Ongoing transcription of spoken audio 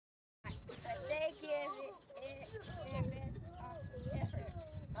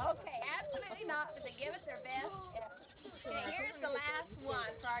give it their best effort. Okay, here's the last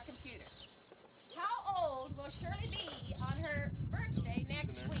one for our computer. How old will Shirley be on her birthday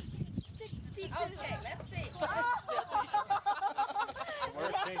next week? 62. Okay, let's see.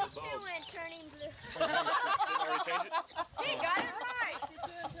 Where's change the bulb? Turning blue. Didn't already change it? He got it right.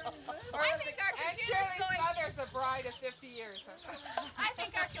 I think our computer's going. Mother's a bride of 50 years. I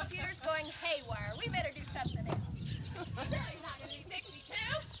think our computer's going haywire. We better do something else. Shirley's not going to be 62.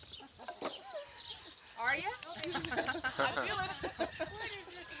 Are you? I feel it. Where does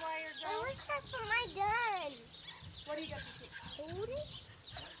this wire go? I wish that's for my dad. What do you got to do? Hold it?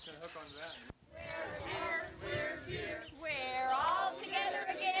 Can hook onto that. We're here. We're all together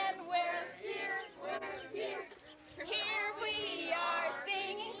again. We're here. Here we are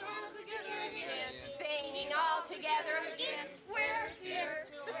singing all together again. Singing all together again. We're here.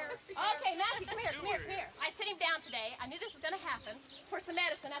 Okay, Matthew, come here. I sent him down today. I knew this was going to happen for some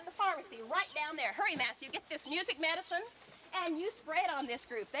medicine at the pharmacy right down there. Hurry, Matthew, get this music medicine and you spray it on this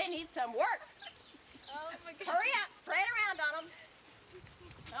group. They need some work. Oh, my God. Hurry up, spray it around on them.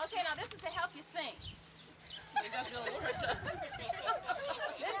 Okay, now this is to help you sing. It doesn't really work.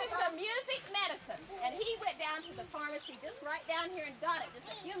 This is some music medicine. And he went down to the pharmacy just right down here and got it just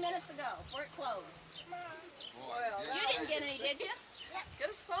a few minutes ago before it closed. Well, You didn't get any, did you?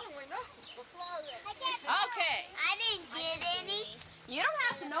 get a song, we know. Okay. I didn't get any. You don't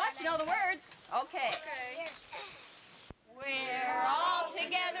have to know it. You know the words. Okay. Okay. We're all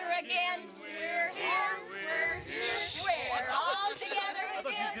together again. We're here. We're all together I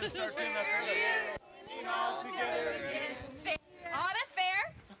thought you was again. going to start doing that first. We're all together again. Oh, that's fair.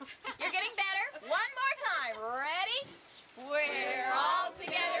 You're getting better. One more time. Ready? We're all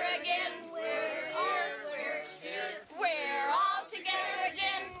together again. We're here. We're all together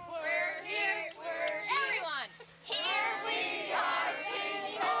again. We're here. Everyone. Here we are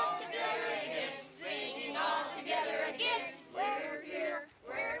singing all together again. Singing all together again. We're here.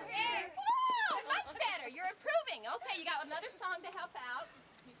 Whoa, much better. You're improving. Okay, you got another song to help out.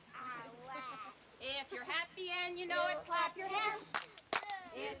 If you're happy and you know it, clap your hands.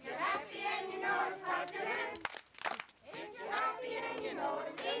 If you're happy and you know it, clap your hands. If you're happy and you know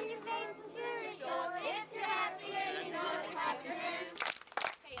it, in your face and sure it shows. If you're happy and you know it, clap your hands.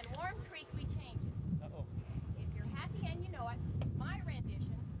 Okay, in Warm Creek we changed it. Uh-oh. If you're happy and you know it, my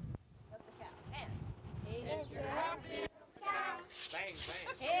rendition of the cow. And if you're happy, Bang,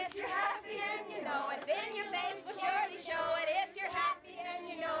 bang. if you're happy and you know it, then your face will surely show it. If you're happy and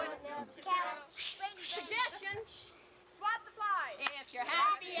you know it, suggestion, swat the flies. If you're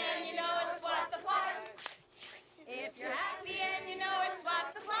happy and you know it, swat the flies. If you're happy and you know it,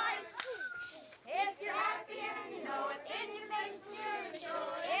 swat the flies. If you're happy and you know it, in your face will surely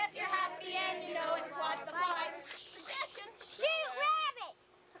show it. If you're happy and you know it, swat the flies. Suggestion, Shoot rabbits.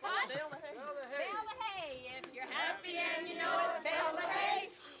 what? Bale the hay. Bale the hay. If you're happy and you know it, bale the hay.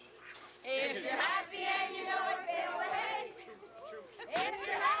 If you're happy and you know it, bale the hay. If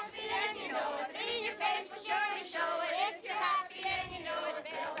you're happy and you know it, then your face will surely show it. If you're happy and you know it,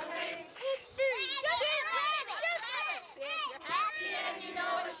 bale the hay. Shoot rabbits. If you're happy and you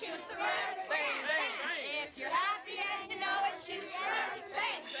know it, shoot the rabbit. Bang, bang, bang. If you're happy and you know it, shoot the rabbit.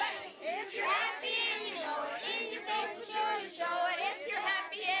 Bang, bang. If you're happy and you know it, in your face will surely show it. If you're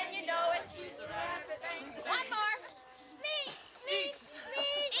happy and you know it, shoot the rabbit. One more. Eat.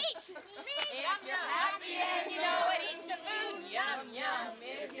 If you're happy and you know it, eat the food. Yum, yum.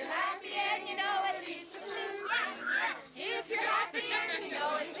 If you're happy and you know it, eat the food. Yum, yum. If you're happy and you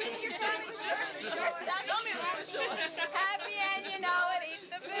know it, in your face will surely show it. Tell me what to show it. Happy and you know it, eat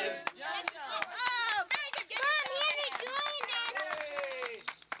the food. Oh, very good. Get Mom, you're doing that.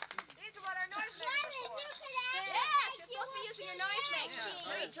 These are what our noise makers are for. Yes, you're supposed to be using your noise maker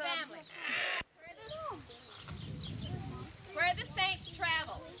for each family. Where the saints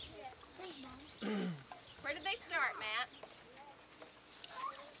travel. Where did they start, Matt?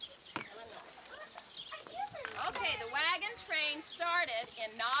 Okay, the wagon train started in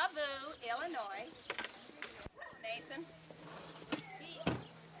Nauvoo, Illinois. Nathan.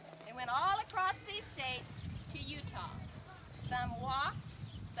 They went all across these states to Utah. Some walked,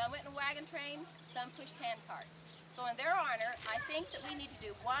 some went in a wagon train, some pushed hand carts. So in their honor, I think that we need to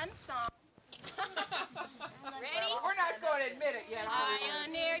do one song. Ready? We're not going to admit it yet.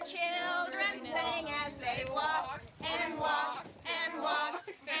 Pioneer children sang as they walked and walked and walked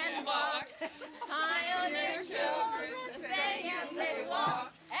and walked. Pioneer children sang as they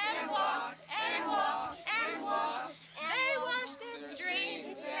walked and walked and walked and walked. They washed in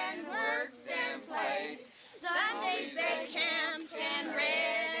streams and worked and played. Sundays they camped and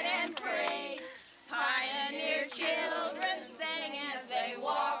read and prayed. Pioneer children sang as they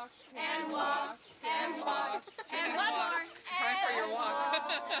walked and walked and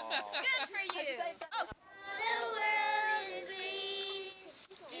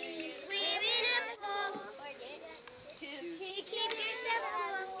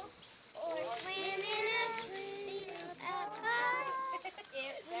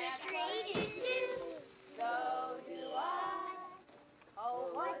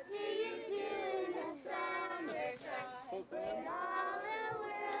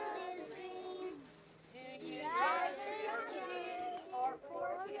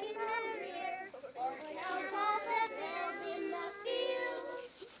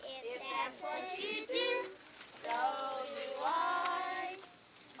that's what you do. So do I.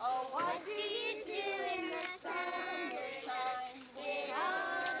 Oh, what do you do in the summertime when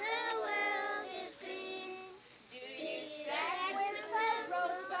all the world is green? Do you stack with the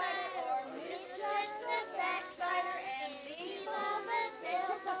rose cider or misjudge the backslider and leave all the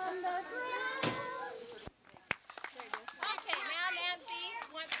tails on the ground? Okay, now Nancy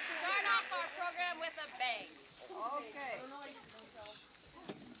wants to start off our program with a bang. Okay.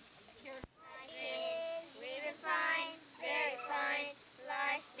 We've been fine, very fine.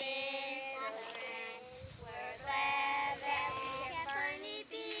 Life's been so grand. We're glad that we can finally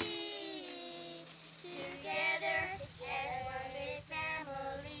be together as one big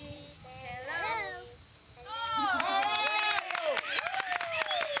family. Hello.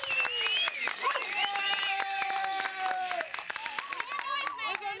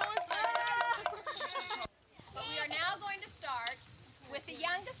 But we are now going to start with the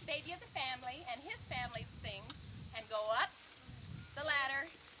youngest baby of the family and his family's things and go up the ladder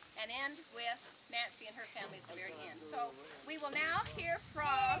and end with Nancy and her family at the very end. So we will now hear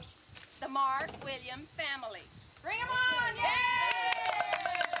from the Mark Williams family. Bring them on!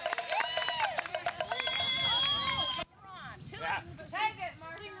 Yay! Ron, Take it,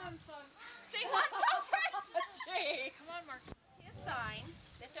 Mark. Sing one song. sing one song first. Gee. Come on, Mark. His sign.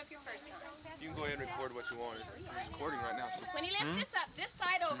 Lift up your first sign. You can go ahead and record what you want. You're recording right now. So. When he lifts this up, this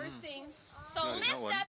side over sings, so No, there's lift no one. up